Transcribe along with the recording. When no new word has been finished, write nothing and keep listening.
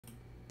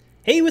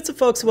Hey, what's up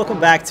folks? Welcome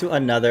back to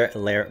another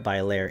layer by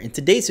layer. In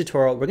today's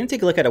tutorial, we're going to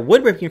take a look at a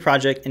woodworking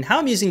project and how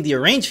I'm using the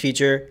arrange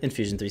feature in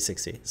Fusion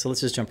 360. So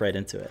let's just jump right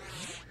into it.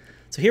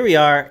 So here we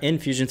are in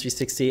Fusion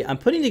 360. I'm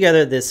putting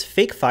together this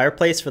fake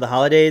fireplace for the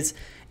holidays,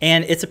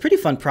 and it's a pretty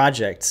fun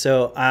project.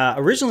 So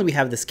originally we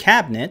have this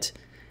cabinet,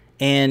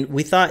 and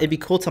we thought it'd be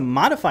cool to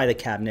modify the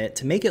cabinet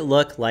to make it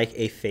look like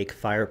a fake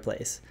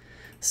fireplace.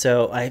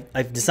 So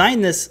I've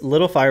designed this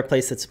little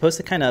fireplace that's supposed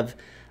to kind of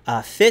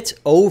fit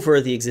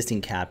over the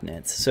existing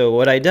cabinets. So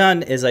what I've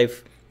done is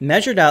I've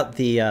measured out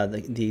the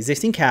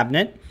existing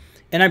cabinet,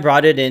 and I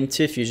brought it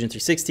into Fusion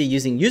 360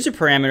 using user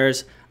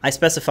parameters. I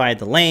specified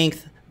the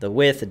length, the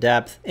width, the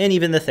depth, and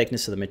even the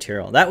thickness of the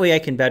material. That way I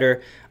can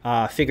better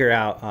figure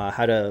out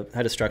how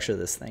to structure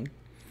this thing.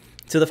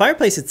 So the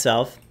fireplace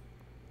itself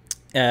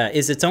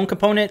is its own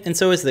component, and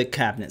so is the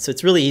cabinet. So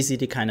it's really easy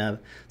to kind of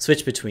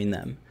switch between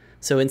them.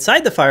 So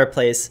inside the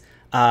fireplace,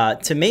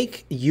 to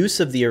make use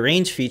of the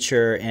arrange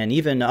feature and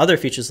even other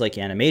features like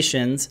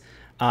animations,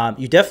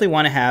 you definitely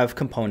want to have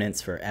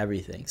components for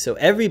everything. So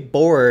every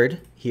board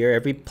here,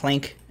 every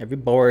plank, every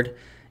board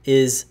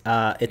is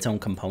its own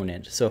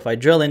component. So if I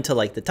drill into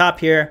like the top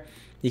here,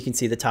 you can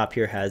see the top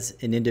here has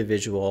an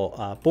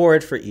individual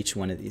board for each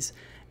one of these.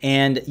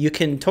 And you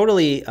can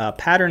totally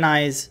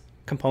patternize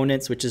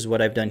components, which is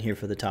what I've done here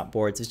for the top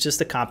boards. It's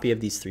just a copy of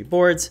these three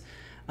boards.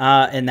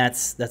 And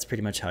that's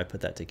pretty much how I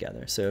put that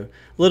together. So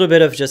a little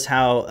bit of just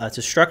how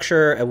to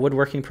structure a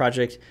woodworking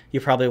project. You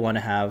probably want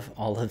to have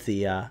all of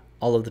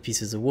the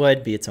pieces of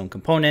wood be its own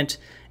component,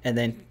 and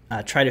then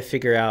try to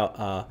figure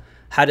out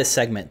how to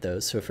segment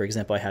those. So for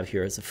example, I have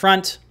here as the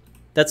front,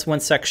 that's one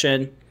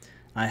section.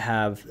 I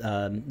have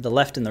the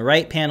left and the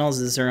right panels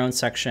is their own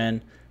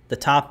section. The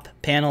top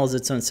panel is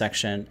its own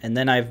section, and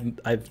then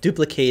I've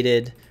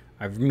duplicated,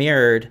 I've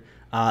mirrored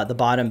the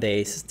bottom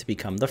base to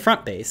become the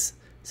front base.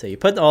 So you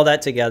put all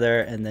that together,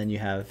 and then you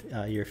have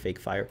your fake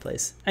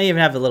fireplace. I even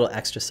have a little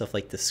extra stuff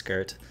like this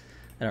skirt.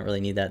 I don't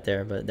really need that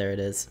there, but there it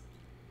is.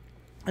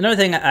 Another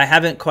thing, I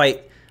haven't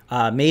quite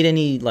made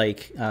any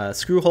like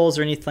screw holes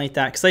or anything like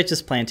that, because I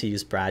just plan to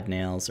use brad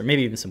nails or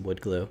maybe even some wood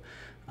glue.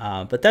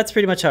 But that's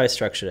pretty much how I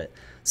structured it.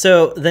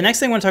 So the next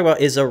thing I want to talk about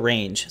is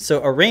arrange.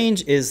 So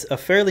arrange is a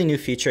fairly new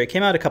feature. It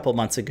came out a couple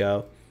months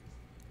ago,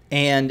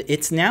 and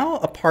it's now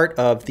a part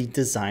of the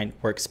design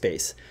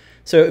workspace.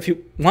 So if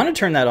you want to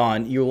turn that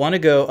on, you want to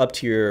go up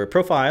to your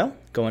profile,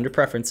 go under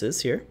preferences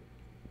here,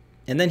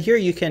 and then here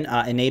you can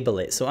enable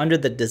it. So under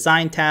the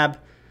design tab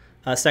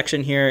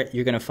section here,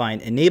 you're going to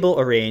find enable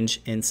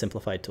arrange in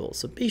simplified tools.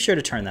 So be sure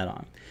to turn that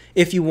on.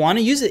 If you want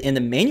to use it in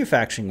the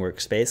manufacturing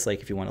workspace,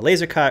 like if you want to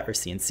laser cut or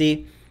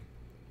CNC,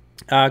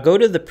 go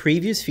to the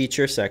previews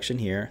feature section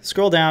here,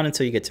 scroll down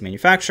until you get to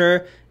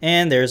manufacturer,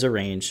 and there's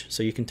arrange.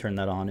 So you can turn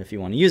that on if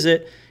you want to use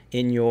it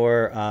in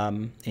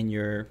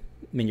your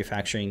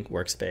manufacturing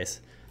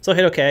workspace. So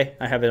hit OK,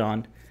 I have it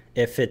on.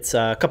 If it's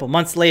a couple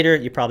months later,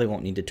 you probably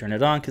won't need to turn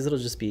it on because it'll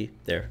just be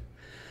there.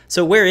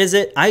 So where is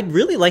it? I'd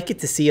really like it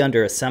to see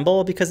under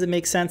assemble because it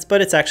makes sense, but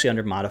it's actually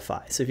under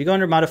modify. So if you go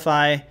under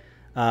modify,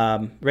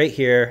 right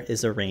here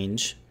is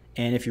arrange.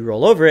 And if you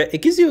roll over it,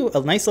 it gives you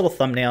a nice little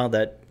thumbnail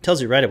that tells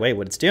you right away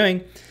what it's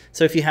doing.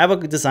 So if you have a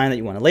design that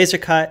you want to laser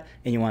cut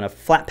and you want to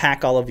flat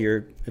pack all of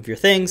your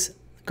things,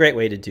 great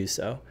way to do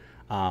so.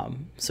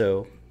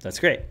 So that's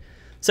great.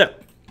 So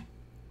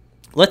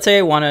let's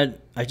say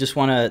I just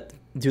want to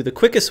do the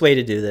quickest way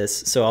to do this.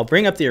 So I'll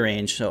bring up the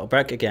arrange. So I'll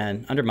back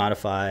again under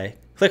modify,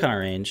 click on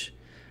arrange.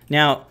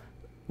 Now,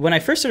 when I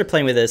first started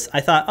playing with this,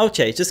 I thought,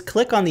 okay, just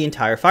click on the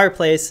entire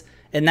fireplace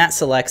and that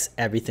selects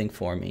everything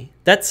for me.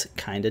 That's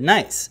kind of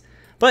nice,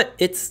 but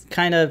it's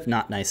kind of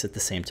not nice at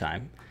the same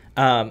time.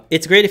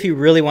 It's great if you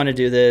really want to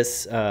do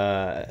this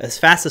as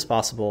fast as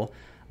possible.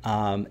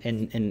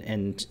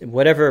 And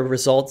whatever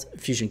result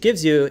Fusion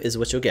gives you is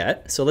what you'll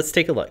get. So let's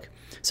take a look.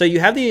 So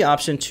you have the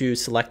option to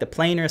select a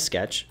plane or a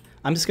sketch.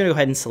 I'm just going to go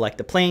ahead and select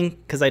the plane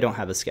because I don't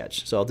have a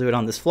sketch. So I'll do it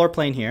on this floor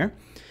plane here.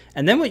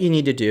 And then what you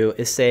need to do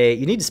is say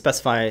you need to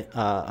specify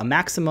a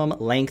maximum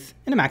length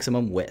and a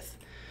maximum width.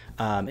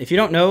 If you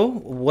don't know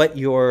what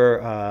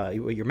your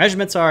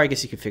measurements are, I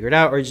guess you can figure it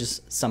out, or you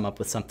just sum up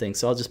with something.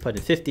 So I'll just put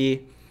in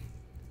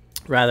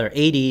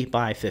 80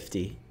 by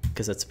 50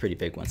 because that's a pretty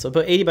big one. So I'll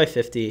put 80 by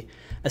 50.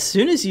 As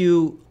soon as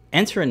you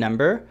enter a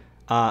number,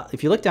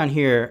 if you look down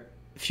here,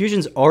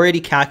 Fusion's already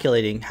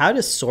calculating how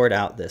to sort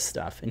out this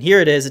stuff. And here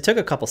it is. It took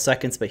a couple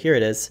seconds, but here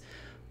it is.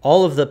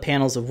 All of the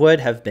panels of wood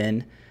have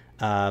been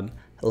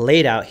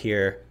laid out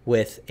here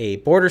with a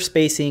border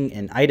spacing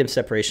and item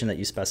separation that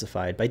you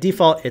specified. By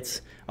default,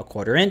 it's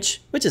 1/4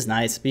 inch, which is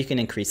nice, but you can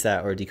increase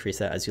that or decrease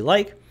that as you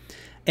like.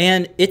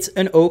 And it's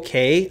an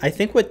okay. I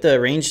think what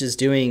the range is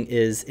doing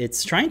is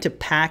it's trying to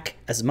pack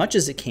as much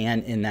as it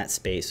can in that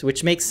space,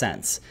 which makes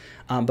sense.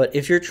 But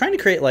if you're trying to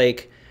create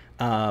like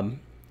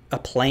a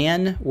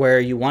plan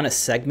where you want to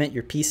segment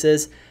your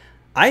pieces,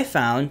 I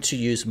found to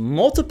use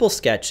multiple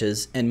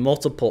sketches and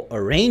multiple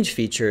arrange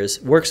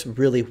features works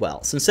really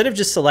well. So instead of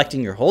just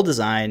selecting your whole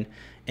design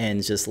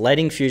and just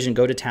letting Fusion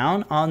go to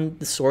town on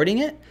sorting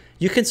it,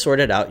 you can sort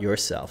it out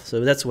yourself. So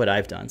that's what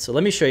I've done. So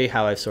let me show you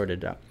how I've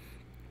sorted it out.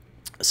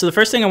 So the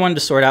first thing I wanted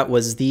to sort out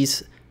was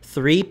these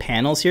 3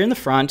 panels here in the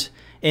front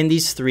and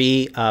these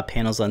 3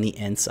 panels on the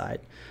inside.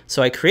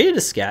 So I created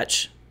a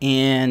sketch,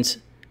 and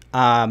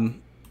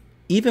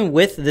even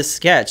with this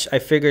sketch, I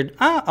figured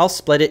I'll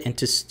split it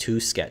into 2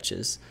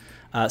 sketches.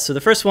 So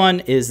the first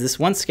one is this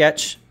one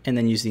sketch, and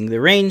then using the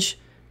arrange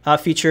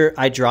feature,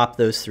 I drop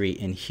those 3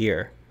 in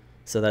here.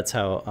 So that's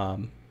how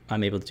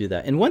I'm able to do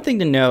that. And one thing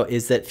to note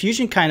is that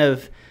Fusion kind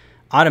of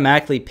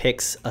automatically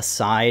picks a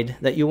side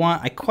that you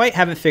want. I quite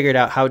haven't figured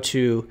out how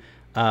to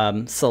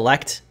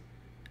select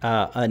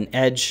an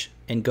edge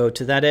and go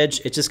to that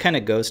edge. It just kind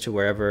of goes to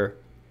wherever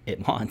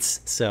it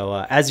wants.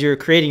 So as you're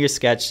creating your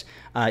sketch,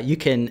 you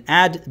can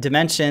add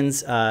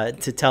dimensions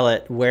to tell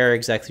it where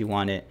exactly you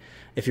want it.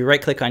 If you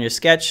right click on your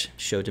sketch,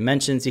 show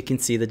dimensions, you can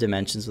see the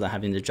dimensions without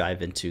having to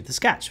dive into the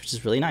sketch, which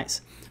is really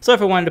nice. So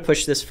if I wanted to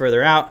push this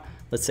further out,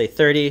 let's say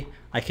 30,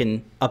 I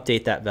can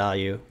update that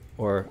value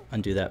or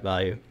undo that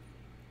value.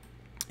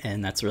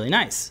 And that's really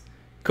nice.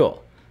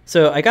 Cool.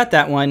 So I got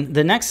that one.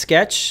 The next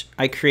sketch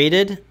I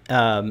created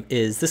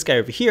is this guy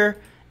over here,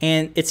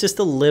 and it's just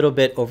a little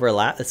bit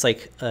overlap. It's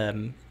like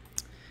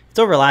it's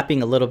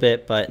overlapping a little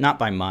bit, but not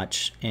by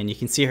much. And you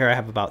can see here I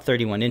have about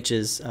 31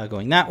 inches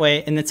going that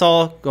way, and it's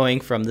all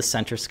going from the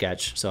center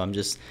sketch. So I'm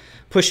just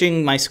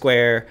pushing my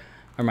square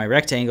or my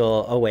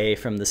rectangle away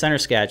from the center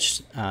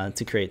sketch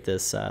to create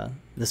this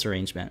this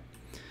arrangement.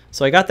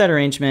 So I got that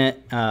arrangement.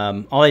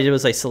 All I did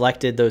was I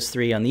selected those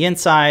 3 on the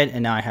inside,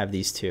 and now I have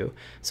these 2.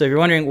 So if you're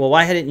wondering, well,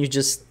 why hadn't you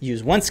just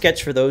use one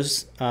sketch for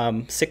those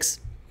 6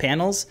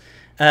 panels?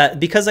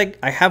 Because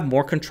I have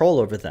more control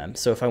over them.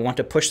 So if I want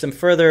to push them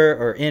further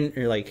or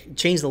like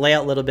change the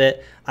layout a little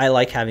bit, I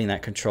like having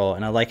that control,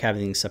 and I like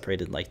having things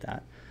separated like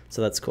that.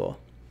 So that's cool.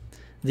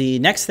 The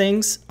next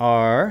things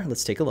are,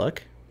 let's take a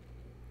look.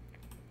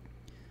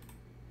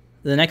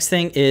 The next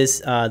thing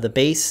is the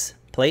base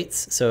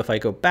plates. So if I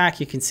go back,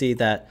 you can see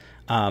that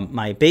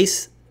my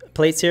base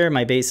plates here,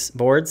 my base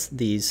boards,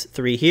 these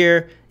 3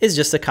 here, is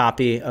just a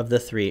copy of the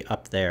 3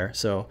 up there.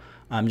 So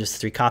just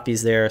 3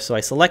 copies there. So I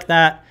select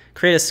that,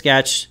 create a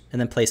sketch, and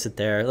then place it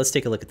there. Let's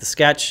take a look at the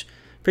sketch.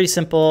 Pretty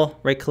simple.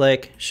 Right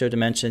click, show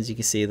dimensions. You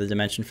can see the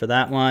dimension for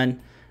that one.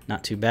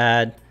 Not too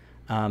bad.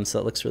 So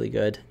it looks really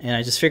good. And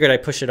I just figured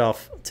I'd push it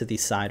off to the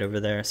side over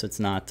there so it's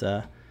not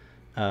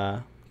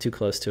too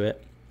close to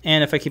it.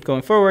 And if I keep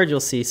going forward, you'll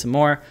see some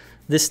more.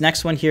 This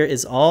next one here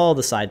is all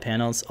the side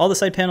panels. All the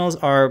side panels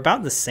are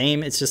about the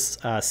same. It's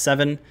just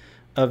 7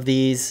 of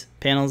these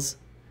panels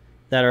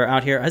that are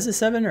out here. Is it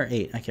 7 or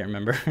 8? I can't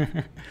remember.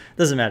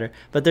 Doesn't matter.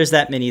 But there's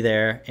that many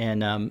there.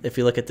 And if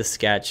you look at the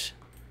sketch,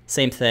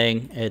 same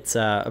thing. It's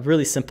a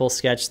really simple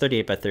sketch,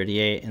 38 by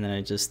 38. And then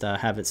I just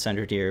have it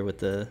centered here with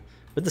the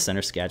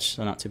center sketch.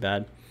 So not too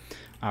bad.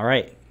 All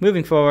right,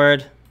 moving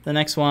forward. The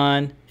next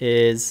one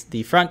is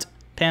the front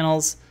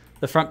panels.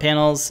 The front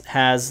panels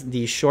has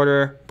the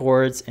shorter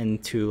boards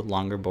and 2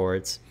 longer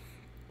boards.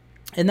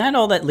 And that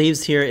all that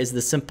leaves here is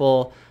the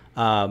simple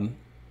 5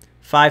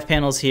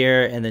 panels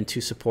here and then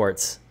 2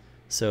 supports.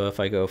 So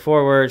if I go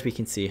forward, we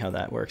can see how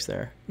that works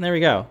there. And there we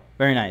go.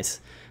 Very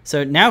nice.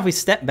 So now if we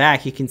step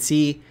back, you can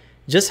see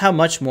just how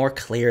much more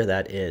clear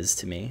that is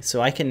to me.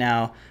 So I can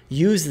now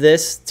use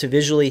this to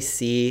visually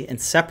see and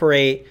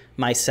separate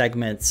my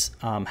segments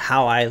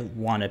how I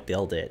want to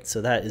build it.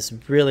 So that is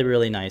really,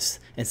 really nice.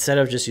 Instead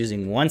of just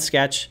using one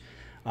sketch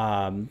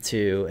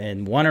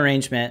in one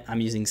arrangement,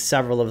 I'm using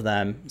several of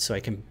them so I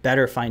can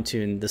better fine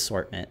tune the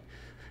assortment.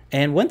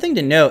 And one thing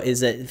to note is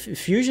that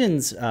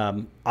Fusion's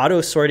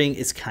auto sorting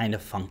is kind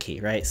of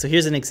funky, right? So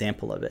here's an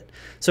example of it.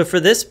 So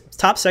for this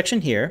top section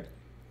here,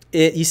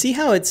 you see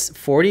how it's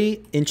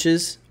 40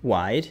 inches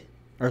wide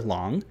or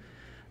long,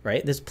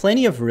 right? There's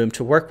plenty of room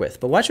to work with.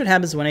 But watch what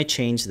happens when I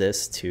change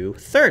this to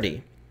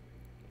 30.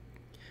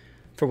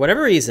 For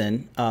whatever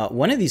reason,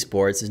 one of these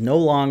boards is no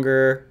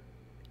longer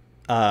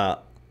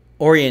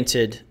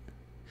oriented.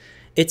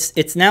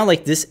 It's now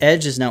like this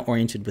edge is now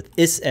oriented with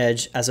this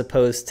edge as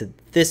opposed to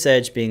this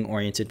edge being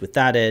oriented with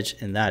that edge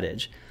and that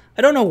edge.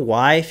 I don't know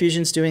why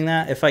Fusion's doing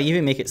that. If I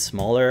even make it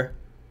smaller,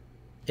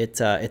 it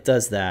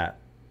does that.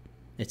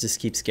 It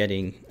just keeps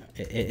getting,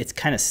 it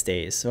kind of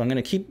stays. So I'm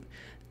going to keep,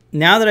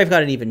 now that I've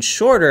got it even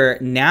shorter,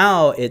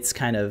 now it's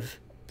kind of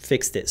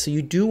fixed it. So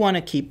you do want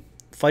to keep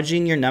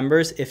fudging your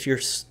numbers if your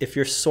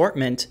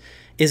assortment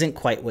isn't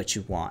quite what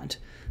you want.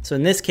 So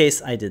in this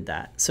case, I did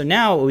that. So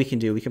now what we can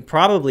do, we can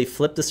probably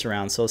flip this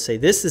around. So I'll say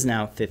this is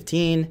now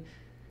 15,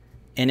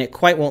 and it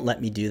quite won't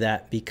let me do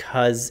that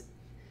because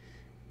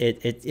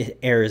it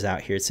errors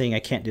out here. It's saying I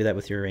can't do that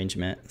with your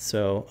arrangement.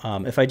 So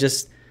if I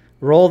just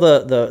roll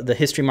the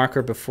history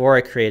marker before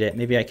I create it,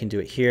 maybe I can do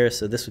it here.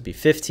 So this would be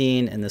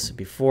 15 and this would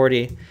be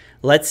 40.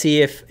 Let's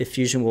see if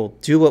Fusion will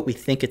do what we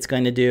think it's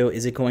going to do.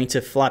 Is it going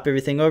to flop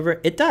everything over?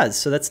 It does,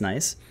 so that's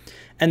nice.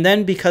 And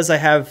then because I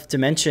have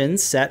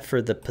dimensions set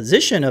for the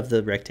position of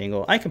the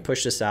rectangle, I can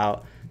push this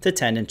out to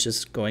 10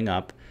 inches going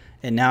up.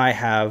 And now I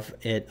have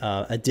it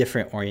a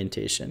different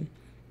orientation.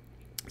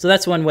 So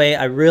that's one way.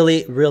 I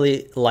really,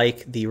 really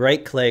like the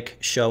right click,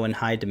 show and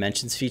hide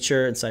dimensions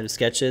feature inside of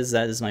Sketches.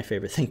 That is my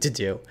favorite thing to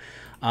do.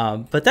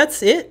 But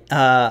that's it.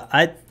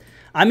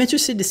 I'm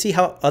interested to see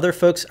how other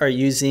folks are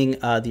using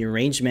the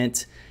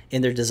arrangement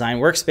in their design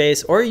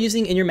workspace or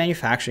using in your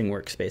manufacturing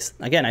workspace.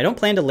 Again, I don't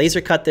plan to laser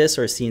cut this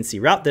or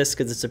CNC route this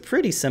because it's a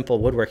pretty simple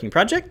woodworking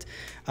project,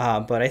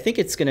 but I think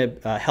it's going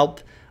to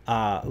help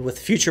with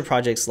future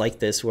projects like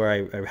this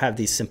where I have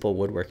these simple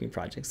woodworking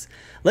projects.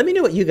 Let me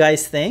know what you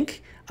guys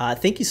think.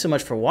 Thank you so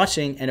much for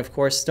watching. And of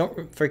course,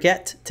 don't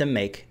forget to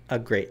make a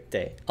great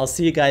day. I'll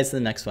see you guys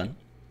in the next one.